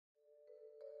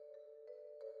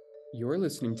You're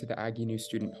listening to the Aggie New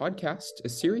Student Podcast, a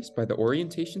series by the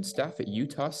orientation staff at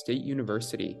Utah State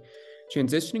University.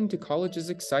 Transitioning to college is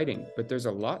exciting, but there's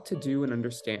a lot to do and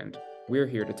understand. We're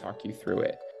here to talk you through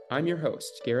it. I'm your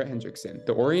host, Garrett Hendrickson,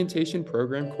 the Orientation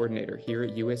Program Coordinator here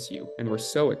at USU, and we're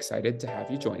so excited to have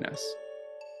you join us.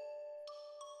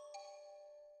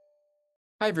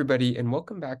 Hi, everybody, and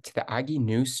welcome back to the Aggie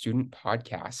New Student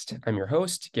Podcast. I'm your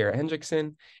host, Garrett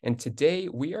Hendrickson, and today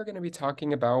we are going to be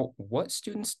talking about what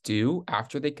students do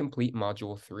after they complete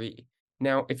Module 3.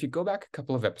 Now, if you go back a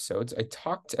couple of episodes, I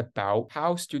talked about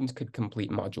how students could complete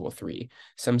Module 3.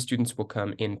 Some students will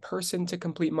come in person to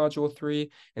complete Module 3,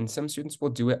 and some students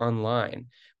will do it online.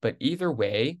 But either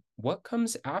way, what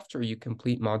comes after you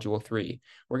complete Module 3?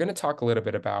 We're going to talk a little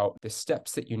bit about the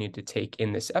steps that you need to take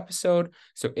in this episode,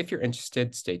 so if you're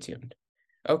interested, stay tuned.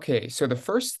 Okay, so the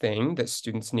first thing that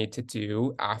students need to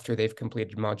do after they've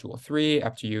completed Module 3,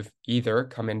 after you've either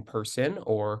come in person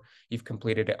or you've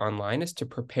completed it online, is to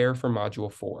prepare for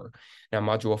Module 4. Now,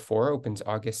 Module 4 opens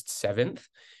August 7th,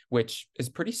 which is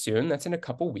pretty soon. That's in a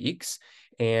couple weeks.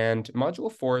 And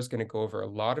Module 4 is going to go over a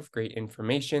lot of great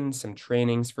information, some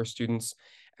trainings for students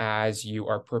as you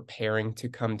are preparing to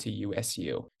come to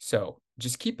USU. So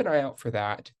just keep an eye out for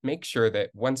that. Make sure that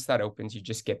once that opens, you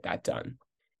just get that done.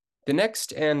 The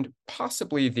next and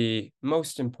possibly the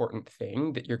most important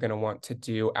thing that you're going to want to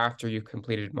do after you've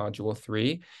completed Module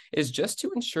 3 is just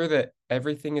to ensure that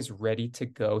everything is ready to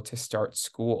go to start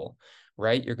school,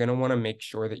 right? You're going to want to make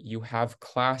sure that you have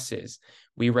classes.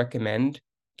 We recommend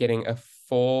getting a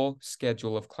full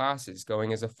schedule of classes,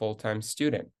 going as a full-time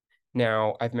student.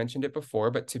 Now, I've mentioned it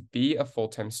before, but to be a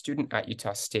full-time student at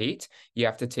Utah State, you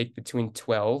have to take between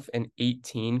 12 and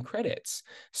 18 credits.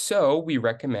 So we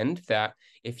recommend that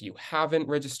if you haven't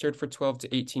registered for 12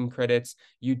 to 18 credits,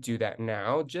 you do that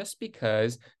now, just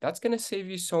because that's going to save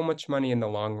you so much money in the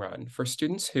long run. For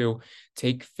students who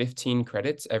take 15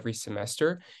 credits every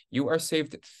semester, you are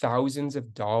saved thousands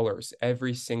of dollars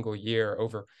every single year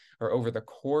over the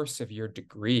course of your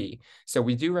degree. So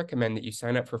we do recommend that you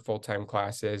sign up for full-time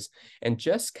classes and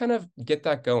just kind of get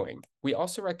that going. We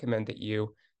also recommend that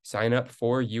you sign up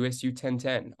for USU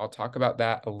 1010. I'll talk about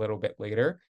that a little bit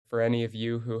later. For any of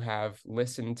you who have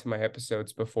listened to my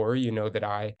episodes before, you know that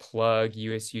I plug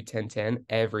USU 1010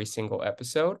 every single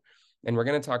episode. And we're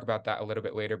going to talk about that a little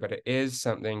bit later, but it is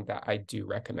something that I do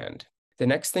recommend. The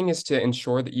next thing is to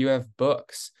ensure that you have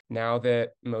books. Now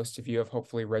that most of you have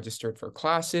hopefully registered for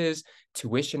classes,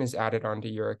 tuition is added onto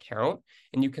your account,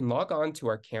 and you can log on to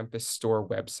our campus store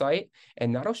website,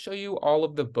 and that'll show you all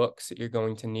of the books that you're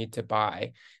going to need to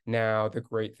buy. Now, the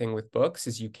great thing with books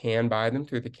is you can buy them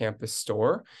through the campus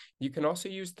store. You can also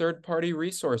use third-party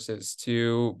resources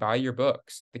to buy your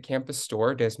books. The campus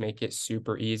store does make it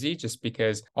super easy just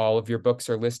because all of your books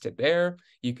are listed there.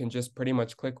 You can just pretty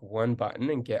much click one button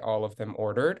and get all of them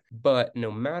ordered. But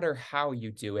no matter how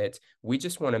you do it, we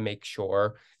just want to make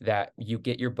sure that you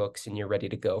get your books and you're ready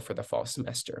to go for the fall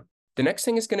semester. The next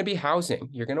thing is going to be housing.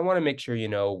 You're going to want to make sure you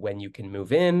know when you can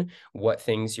move in, what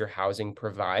things your housing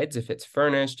provides, if it's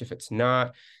furnished, if it's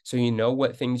not, so you know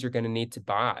what things you're going to need to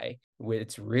buy.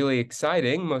 It's really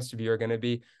exciting. Most of you are going to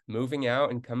be moving out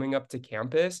and coming up to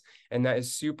campus, and that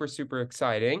is super, super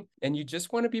exciting. And you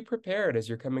just want to be prepared as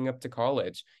you're coming up to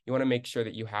college. You want to make sure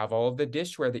that you have all of the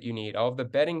dishware that you need, all of the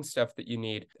bedding stuff that you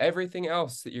need, everything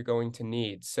else that you're going to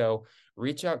need. So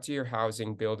reach out to your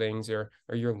housing buildings or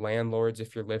your landlords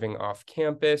if you're living off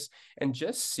campus and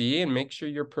just see and make sure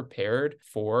you're prepared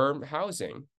for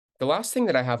housing. The last thing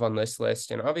that I have on this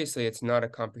list, and obviously it's not a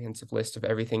comprehensive list of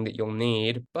everything that you'll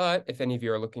need, but if any of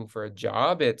you are looking for a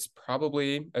job, it's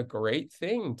probably a great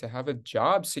thing to have a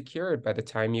job secured by the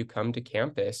time you come to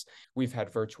campus. We've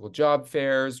had virtual job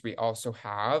fairs. We also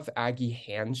have Aggie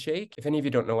Handshake. If any of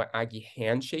you don't know what Aggie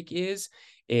Handshake is,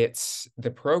 it's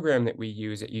the program that we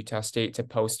use at Utah State to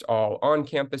post all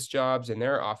on-campus jobs, and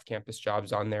there are off-campus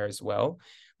jobs on there as well.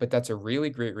 But that's a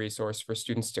really great resource for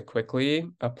students to quickly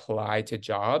apply to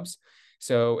jobs.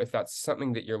 So if that's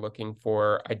something that you're looking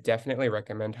for, I definitely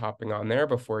recommend hopping on there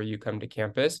before you come to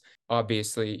campus.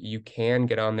 Obviously, you can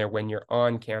get on there when you're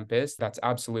on campus. That's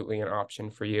absolutely an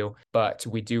option for you. But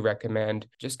we do recommend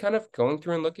just kind of going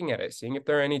through and looking at it, seeing if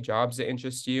there are any jobs that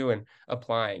interest you and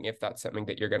applying if that's something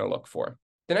that you're going to look for.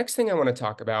 The next thing I want to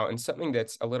talk about, and something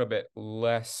that's a little bit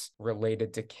less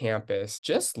related to campus,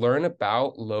 just learn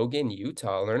about Logan,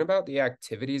 Utah. Learn about the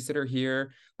activities that are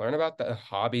here. Learn about the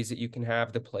hobbies that you can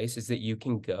have, the places that you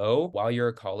can go while you're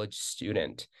a college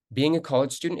student. Being a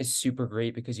college student is super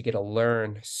great because you get to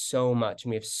learn so much,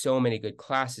 and we have so many good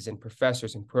classes and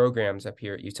professors and programs up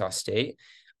here at Utah State.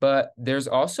 But there's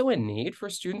also a need for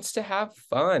students to have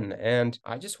fun. And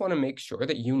I just want to make sure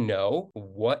that you know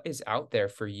what is out there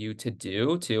for you to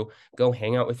do to go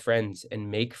hang out with friends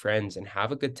and make friends and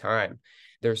have a good time.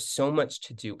 There's so much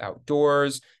to do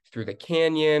outdoors, through the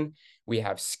canyon. We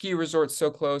have ski resorts so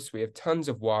close. We have tons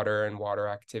of water and water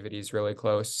activities really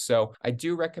close. So I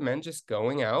do recommend just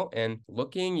going out and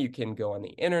looking. You can go on the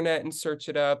internet and search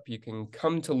it up. You can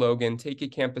come to Logan, take a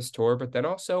campus tour, but then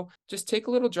also just take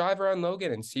a little drive around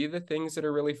Logan and see the things that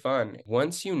are really fun.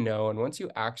 Once you know and once you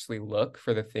actually look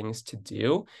for the things to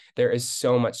do, there is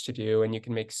so much to do and you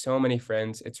can make so many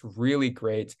friends. It's really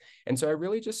great. And so I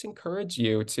really just encourage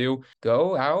you to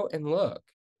go out and look.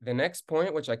 The next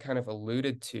point, which I kind of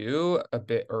alluded to a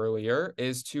bit earlier,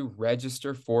 is to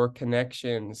register for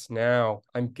connections. Now,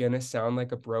 I'm going to sound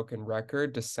like a broken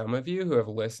record to some of you who have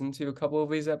listened to a couple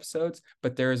of these episodes,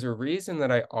 but there is a reason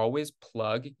that I always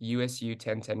plug USU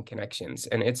 1010 Connections,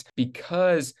 and it's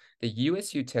because the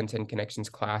USU 1010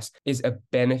 Connections class is a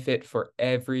benefit for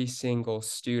every single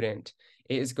student.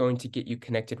 It is going to get you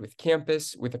connected with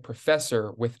campus, with a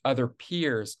professor, with other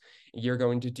peers. You're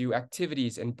going to do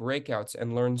activities and breakouts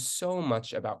and learn so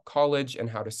much about college and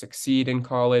how to succeed in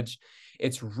college.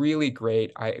 It's really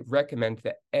great. I recommend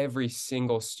that every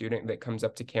single student that comes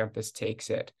up to campus takes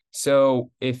it.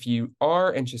 So if you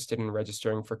are interested in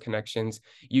registering for Connections,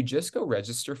 you just go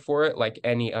register for it like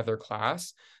any other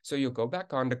class. So you'll go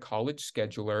back onto College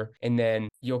Scheduler and then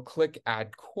you'll click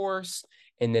Add Course.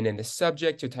 And then in the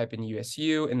subject, you'll type in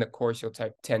USU. In the course, you'll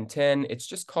type 1010. It's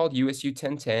just called USU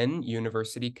 1010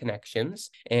 University Connections.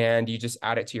 And you just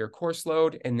add it to your course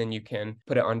load, and then you can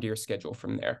put it onto your schedule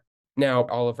from there. Now,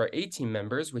 all of our A-team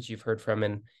members, which you've heard from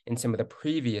in some of the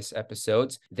previous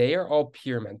episodes, they are all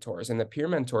peer mentors. And the peer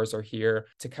mentors are here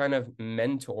to kind of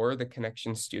mentor the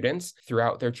Connection students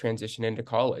throughout their transition into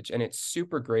college. And it's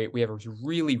super great. We have a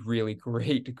really, really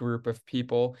great group of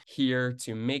people here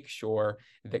to make sure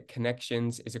that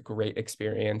Connections is a great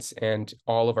experience and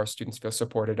all of our students feel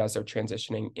supported as they're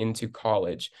transitioning into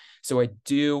college. So I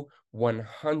do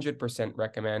 100%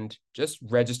 recommend just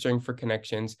registering for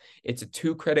Connections. It's a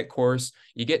 2-credit course.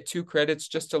 You get 2 credits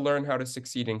just to learn how to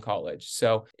succeed in college.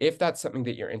 So if that's something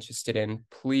that you're interested in,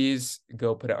 please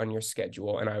go put it on your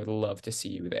schedule, and I would love to see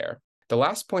you there. The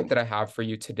last point that I have for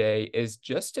you today is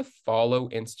just to follow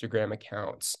Instagram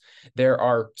accounts. There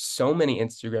are so many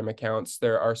Instagram accounts.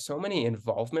 There are so many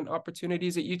involvement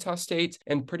opportunities at Utah State,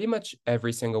 and pretty much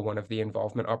every single one of the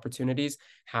involvement opportunities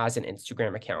has an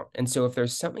Instagram account. And so if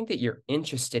there's something that you're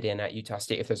interested in at Utah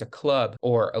State, if there's a club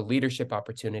or a leadership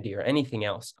opportunity or anything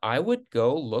else, I would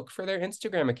go look for their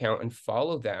Instagram account and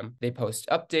follow them. They post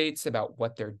updates about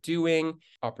what they're doing,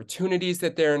 opportunities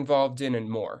that they're involved in, and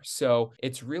more. So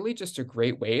it's really just a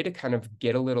great way to kind of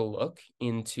get a little look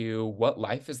into what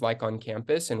life is like on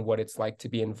campus and what it's like to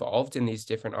be involved in these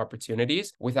different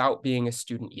opportunities without being a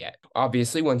student yet.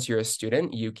 Obviously, once you're a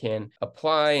student, you can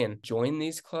apply and join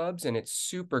these clubs, and it's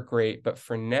super great. But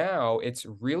for now, it's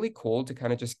really cool to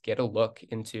kind of just get a look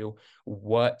into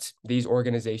what these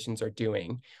organizations are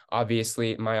doing.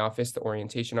 Obviously, my office, the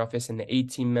orientation office, and the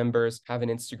A-team members have an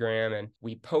Instagram, and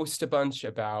we post a bunch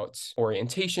about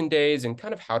orientation days and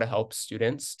kind of how to help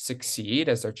students succeed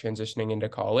as they're transitioning into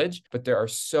college. But there are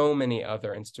so many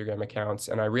other Instagram accounts,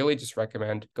 and I really just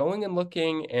recommend going and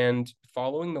looking and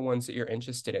following the ones that you're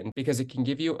interested in, because it can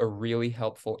give you a really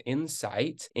helpful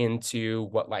insight into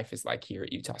what life is like here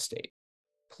at Utah State.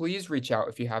 Please reach out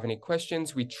if you have any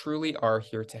questions. We truly are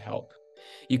here to help.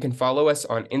 You can follow us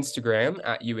on Instagram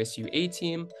at USU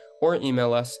A-Team or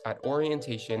email us at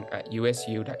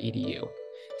orientation@usu.edu.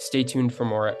 Stay tuned for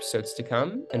more episodes to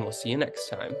come, and we'll see you next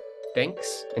time.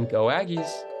 Thanks, and go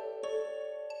Aggies!